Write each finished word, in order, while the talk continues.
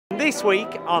this week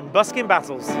on Busking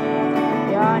Battles.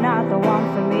 You're not the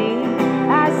one for me.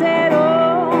 I said,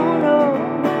 oh no,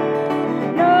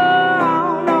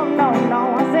 no, no, no,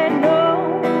 no. I said,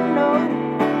 no, no,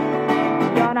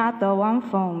 you're not the one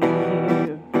for me.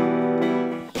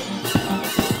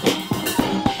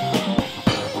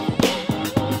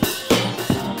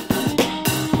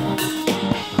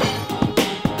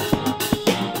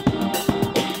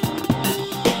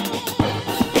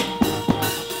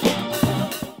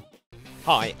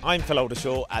 Hi, I'm Phil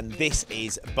Oldershaw and this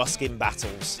is Busking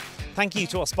Battles. Thank you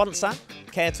to our sponsor,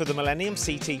 Care for the Millennium,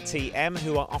 CTTM,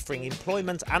 who are offering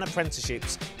employment and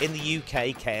apprenticeships in the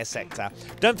UK care sector.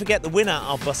 Don't forget the winner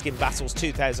of Busking Battles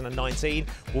 2019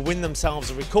 will win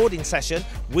themselves a recording session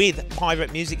with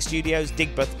Pirate Music Studios,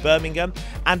 Digbeth, Birmingham,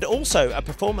 and also a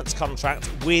performance contract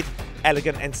with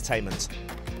Elegant Entertainment.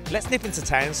 Let's nip into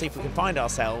town, see if we can find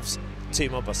ourselves 2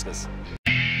 more buskers.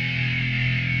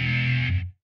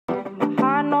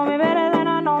 I know me better than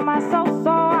I know myself,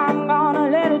 so I'm gonna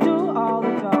let it do all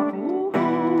the talk. Ooh.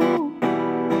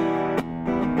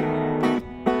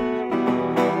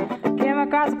 Came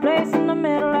across a place in the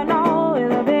middle of nowhere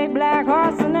with a big black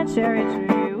horse and a cherry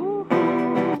tree. Ooh.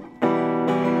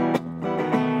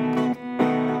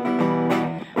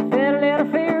 Felt a little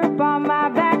fear upon my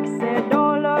back, said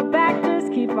don't look back,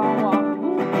 just keep on walking.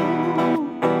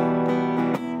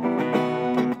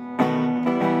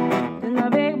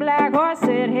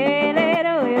 Said, hey,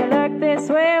 later, will you look this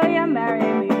way, will you marry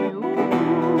me? Ooh.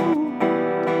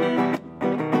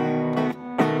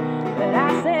 But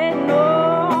I said,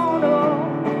 no, no,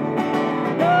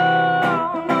 no,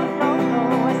 no, no, no.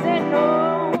 I said, no,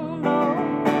 no,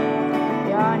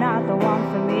 you're not the one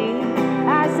for me. I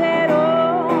said, oh,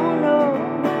 no,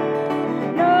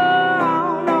 no,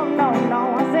 no, no, no.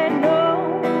 I said, no,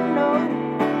 no,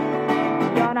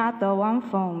 you're not the one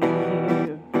for me.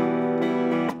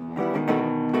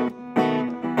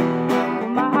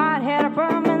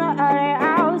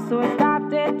 So I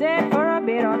stopped it dead for a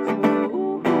bit or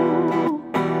two.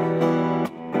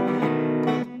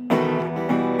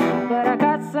 But I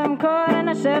got some cut and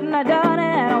I shouldn't have done it,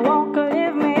 and I won't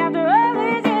forgive me after all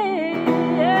these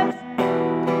years.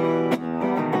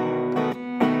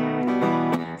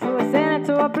 So I sent it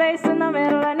to a place in the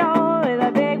middle of nowhere with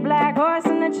a big black horse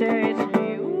and a cherry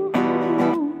tree.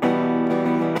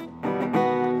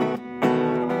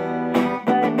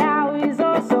 But now he's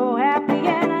oh so happy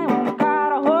and I won't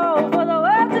got a hole for the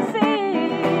world to see.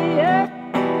 Yeah.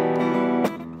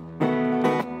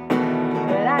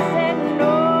 But I said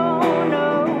no, no,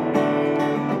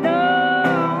 no,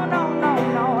 no, no,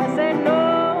 no. I said no,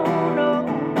 no,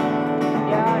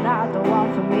 you're not the one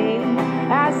for me.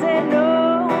 I said no,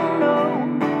 no,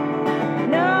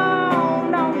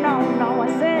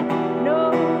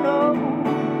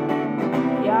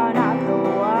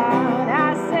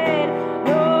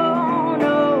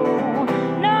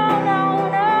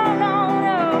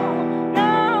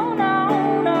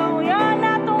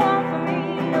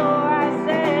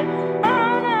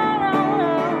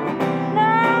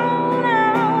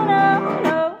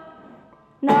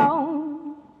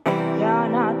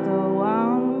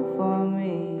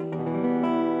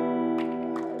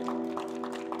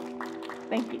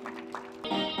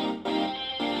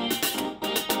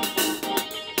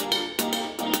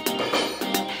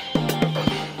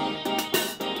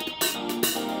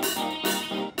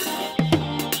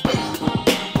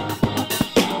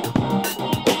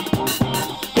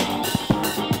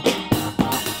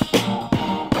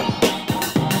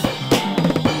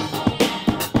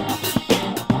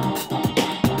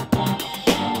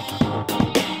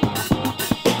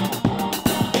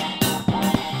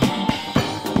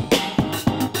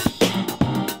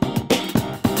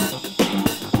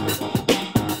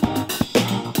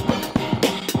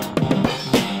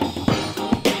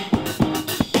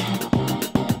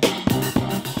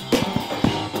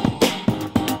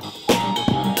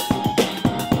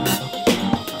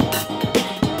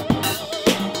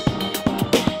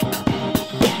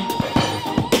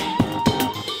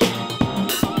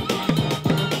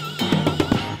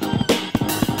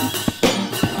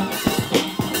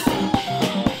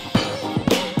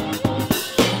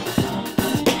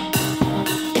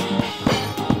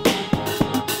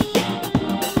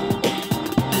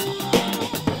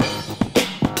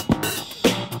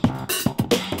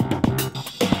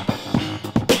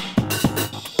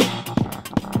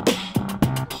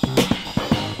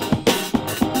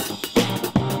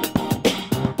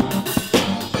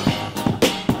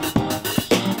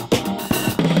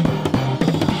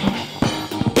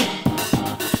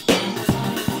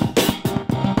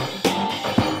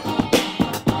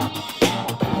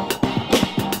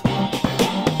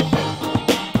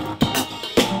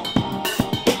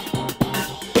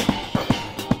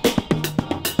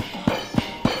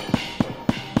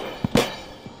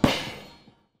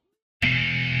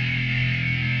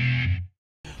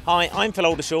 Hi, I'm Phil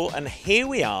Oldershaw, and here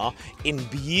we are in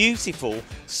beautiful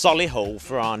Solihull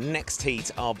for our next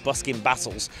heat of Busking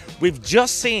Battles. We've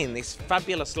just seen this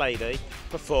fabulous lady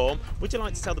perform. Would you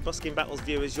like to tell the Busking Battles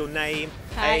viewers your name,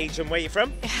 Hi. age, and where you're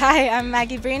from? Hi, I'm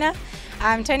Maggie.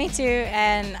 I'm 22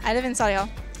 and I live in Solihull.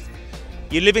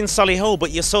 You live in Solihull,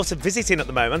 but you're sort of visiting at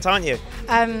the moment, aren't you?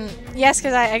 Yes,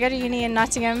 because I go to uni in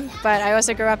Nottingham, but I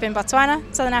also grew up in Botswana,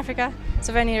 Southern Africa.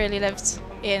 So I've only really lived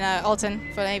in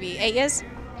Alton for maybe 8 years.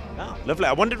 Oh, lovely.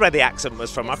 I wondered where the accent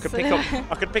was from. I could pick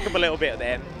up a little bit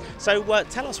then. So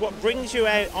tell us, what brings you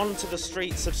out onto the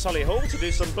streets of Solihull to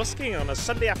do some busking on a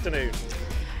Sunday afternoon?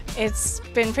 It's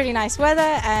been pretty nice weather,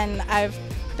 and I've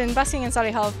been busking in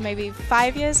Solihull for maybe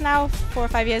 5 years now, 4 or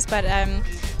 5 years, but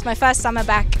it's my first summer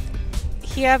back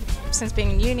here since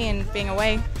being in uni and being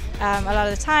away a lot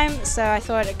of the time. So I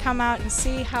thought I'd come out and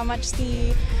see how much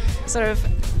the sort of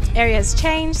area has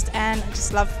changed, and I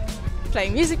just love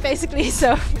playing music basically,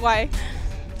 so why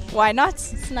not?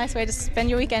 It's a nice way to spend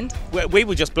your weekend. We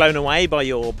were just blown away by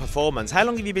your performance. How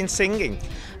long have you been singing?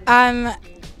 I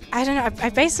don't know,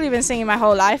 I've basically been singing my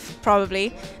whole life,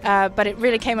 probably, but it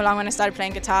really came along when I started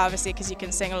playing guitar, obviously, because you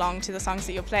can sing along to the songs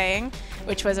that you're playing,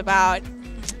 which was about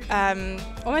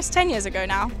almost 10 years ago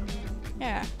now.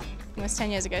 Yeah, almost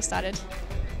 10 years ago started.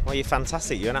 Well, you're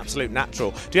fantastic. You're an absolute natural.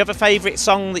 Do you have a favourite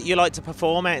song that you like to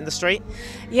perform out in the street?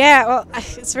 Yeah, well,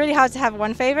 it's really hard to have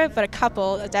one favourite, but a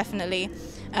couple, definitely.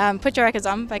 Put Your Records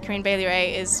On by Corinne Bailey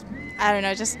Rae is, I don't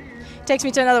know, just takes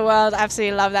me to another world. I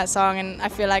absolutely love that song, and I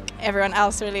feel like everyone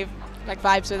else really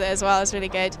vibes with it as well. It's really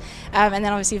good. And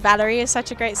then obviously Valerie is such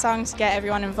a great song to get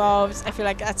everyone involved. I feel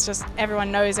like that's just,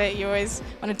 everyone knows it. You always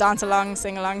want to dance along,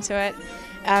 sing along to it.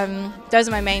 Those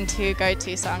are my main two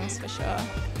go-to songs for sure.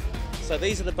 So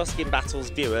these are the Busking Battles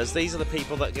viewers. These are the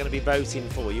people that are going to be voting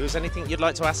for you. Is there anything you'd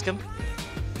like to ask them?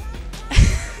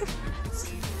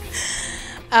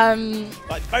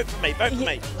 Like, vote for me, vote for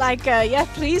me. Like, yeah,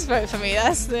 please vote for me.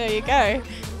 There you go.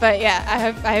 But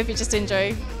yeah, I hope you just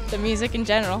enjoy the music in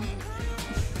general.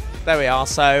 There we are.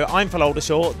 So I'm Phil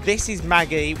Oldershaw. This is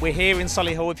Maggie. We're here in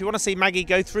Solihull. If you want to see Maggie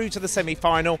go through to the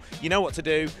semi-final, you know what to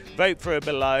do. Vote for her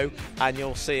below, and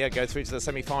you'll see her go through to the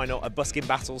semi-final at Busking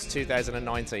Battles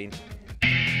 2019.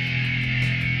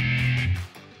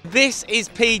 This is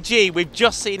PG. We've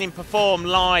just seen him perform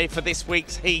live for this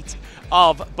week's heat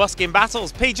of Busking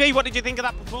Battles. PG, what did you think of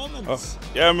that performance?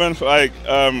 Yeah, man. Like,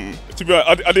 to be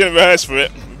honest, I didn't rehearse for it.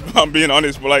 I'm being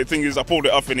honest, but like, thing is, I pulled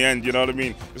it off in the end. You know what I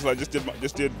mean? It's like just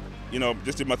did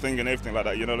my thing and everything like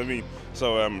that. You know what I mean?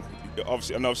 So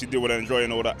obviously did what I enjoy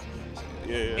and all that.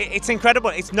 Yeah. It's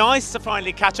incredible. It's nice to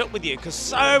finally catch up with you, because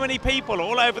so many people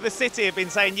all over the city have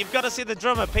been saying, you've got to see the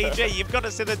drummer, PG, you've got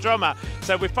to see the drummer.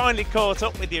 So we finally caught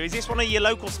up with you. Is this one of your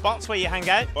local spots where you hang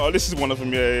out? Oh, this is one of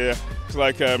them, yeah. It's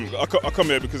like, I come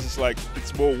here because it's like,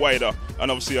 it's more wider,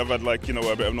 and obviously I've had like, a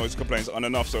bit of noise complaints on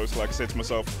and off, so it's like I said to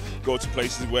myself, go to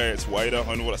places where it's wider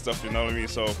and all that stuff, you know what I mean?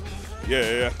 So,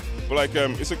 yeah. But like,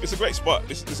 it's a great spot.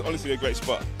 It's honestly a great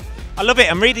spot. I love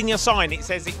it. I'm reading your sign. It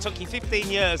says it took you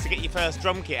 15 years to get your first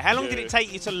drum kit. How long did it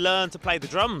take you to learn to play the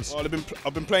drums? Well,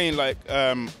 I've been playing like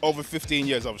over 15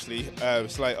 years, obviously.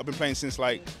 It's like I've been playing since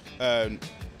like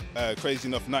crazy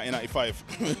enough 1995.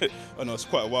 I know it's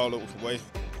quite a while away.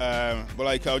 But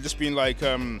like I've just been like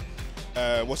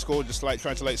just like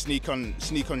trying to like sneak on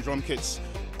drum kits.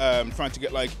 Trying to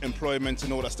get like employment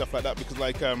and all that stuff like that, because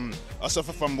like I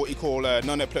suffer from what you call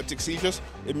non-epileptic seizures.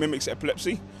 It mimics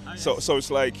epilepsy. Oh, yes. So it's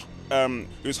like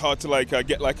it was hard to like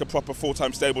get like a proper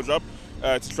full-time stable job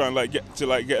to try and get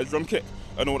a drum kit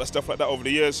and all that stuff like that over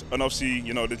the years. And obviously,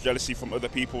 the jealousy from other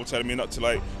people telling me not to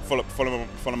like follow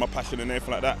my passion and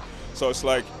everything like that. So it's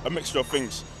like a mixture of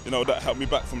things, that helped me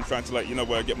back from trying to like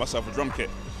get myself a drum kit.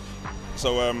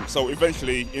 So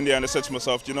eventually, in the end, I said to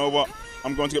myself, you know what?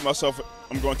 I'm going to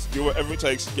do whatever it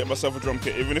takes to get myself a drum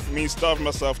kit, even if it means starving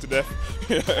myself to death.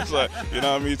 It's like, you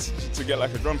know what I mean, to get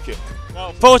like a drum kit.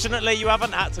 Well, fortunately, you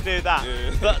haven't had to do that.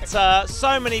 Yeah. But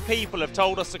so many people have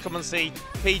told us to come and see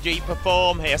PG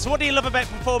perform here. So what do you love about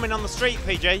performing on the street,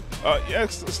 PG? Yeah,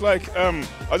 it's like I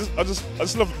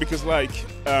just love it because like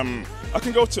I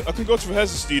can go to rehearsal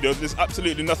studios. There's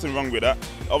absolutely nothing wrong with that.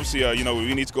 Obviously,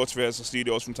 we need to go to rehearsal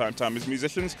studios from time to time as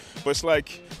musicians. But it's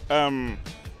like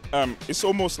it's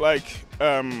almost like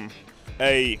a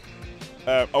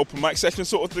open mic session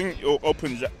sort of thing, or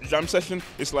open jam session.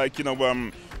 It's like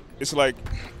we're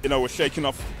shaking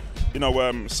off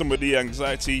some of the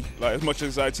anxiety, like as much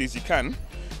anxiety as you can.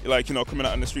 Like, coming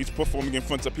out on the streets, performing in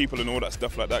front of people and all that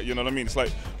stuff like that, you know what I mean? It's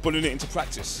like putting it into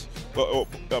practice, but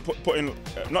not just putting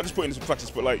it into practice,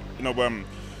 but like,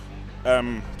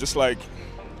 just like,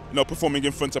 performing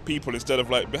in front of people instead of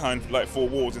like behind like four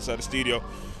walls inside the studio.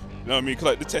 You know what I mean? 'Cause,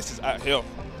 like, the test is out here.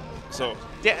 So.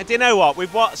 Do you know what?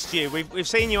 We've watched you. We've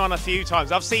seen you on a few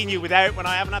times. I've seen you without when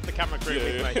I haven't had the camera crew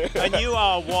with me. And you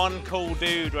are one cool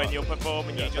dude when you're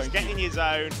performing. You just get in your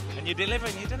zone and you deliver,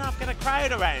 and you don't have to get a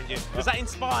crowd around you. Does that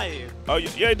inspire you? Oh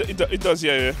yeah, it does.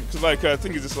 Yeah. Because like I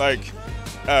think it's just like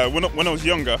when I was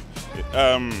younger,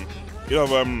 you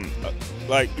know,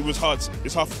 like it was hard.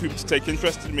 It's hard for people to take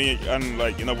interest in me, and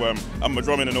like you know, I'm a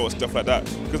drumming and all stuff like that.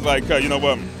 Because like you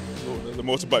know, the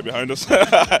motorbike behind us.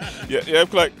 yeah.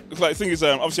 Like the thing is,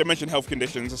 obviously I mentioned health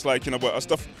conditions. It's like you know, but I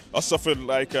suffered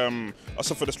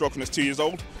a stroke when I was 2 years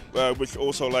old, which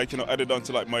also like you know added on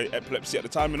to like my epilepsy at the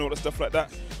time and all that stuff like that.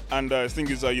 And the thing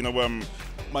is, you know,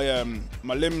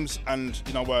 my limbs and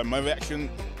you know my reaction,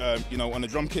 you know, on the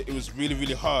drum kit, it was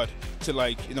really hard to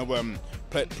like you know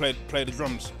play the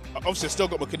drums. Obviously, I still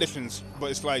got my conditions, but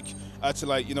it's like I had to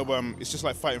like you know it's just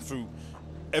like fighting through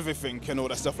everything and all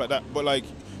that stuff like that.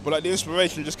 But the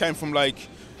inspiration just came from like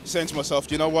saying to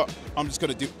myself, you know what, I'm just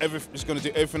gonna do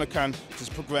everything I can to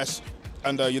just progress,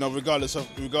 and you know regardless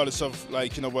of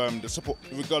like you know the support,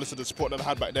 regardless of the support that I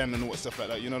had back then and all that stuff like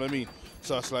that. You know what I mean?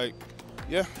 So it's like,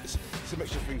 yeah, it's a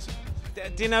mixture of things.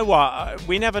 Do you know what?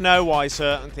 We never know why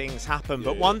certain things happen,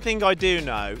 but one thing I do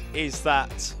know is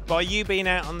that by you being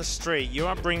out on the street, you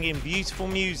are bringing beautiful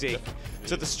music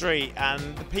to the street,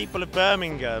 and the people of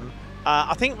Birmingham,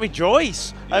 I think,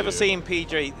 rejoice over seeing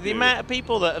PG. The amount of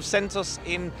people that have sent us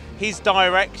in his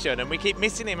direction, and we keep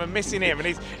missing him,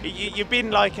 and you've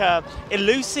been like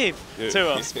elusive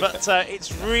to us, but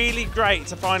it's really great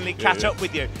to finally catch up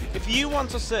with you. If you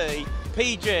want to see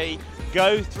PG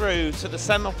go through to the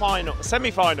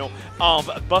semi-final of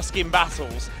Busking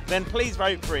Battles, then please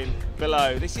vote for him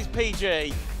below. This is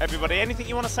PG, everybody. Anything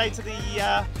you want to say to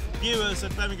the viewers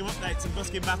of Birmingham Updates and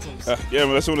Busking Battles? Yeah,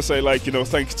 well, I just want to say, like, you know,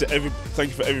 thank you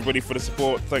for everybody for the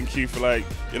support. Thank you for like,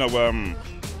 you know,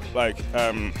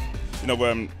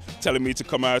 telling me to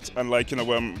come out and like, you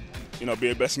know,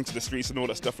 be a blessing to the streets and all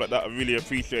that stuff like that. I really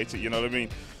appreciate it. You know what I mean?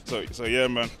 So yeah,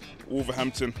 man,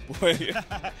 Wolverhampton.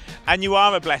 And you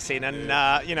are a blessing, and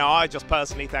you know, I just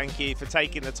personally thank you for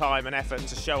taking the time and effort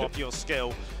to show off your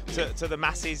skill to the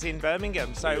masses in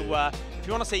Birmingham. So if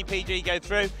you want to see PG go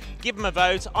through, give him a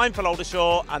vote. I'm Phil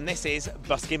Oldershaw, and this is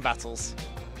Busking Battles.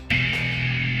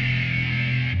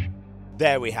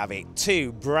 There we have it,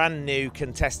 2 brand new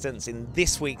contestants in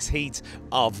this week's heat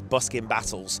of Busking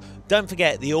Battles. Don't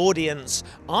forget, the audience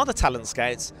are the talent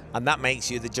scouts, and that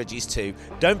makes you the judges too.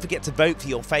 Don't forget to vote for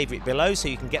your favourite below so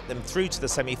you can get them through to the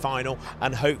semi-final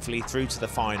and hopefully through to the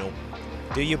final.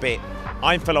 Do your bit.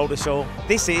 I'm Phil Oldershaw.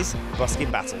 This is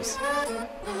Busking Battles.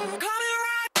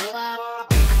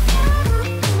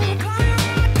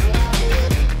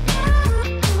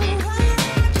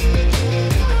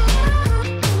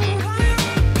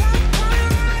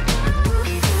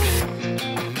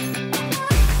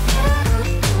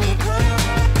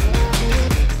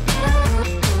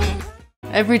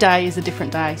 Every day is a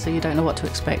different day, so you don't know what to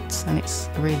expect, and it's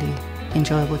a really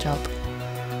enjoyable job.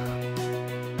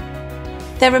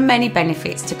 There are many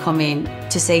benefits to coming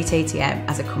to CTTM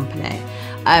as a company,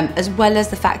 as well as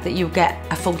the fact that you'll get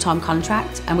a full-time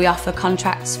contract, and we offer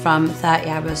contracts from 30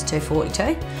 hours to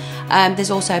 42.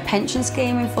 There's also a pension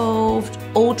scheme involved,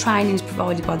 all training is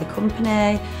provided by the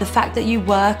company. The fact that you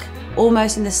work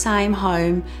almost in the same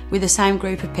home with the same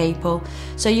group of people,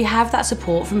 so you have that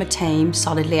support from a team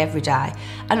solidly every day,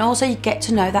 and also you get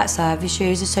to know that service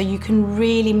user, so you can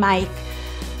really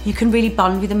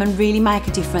bond with them and really make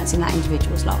a difference in that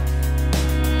individual's life.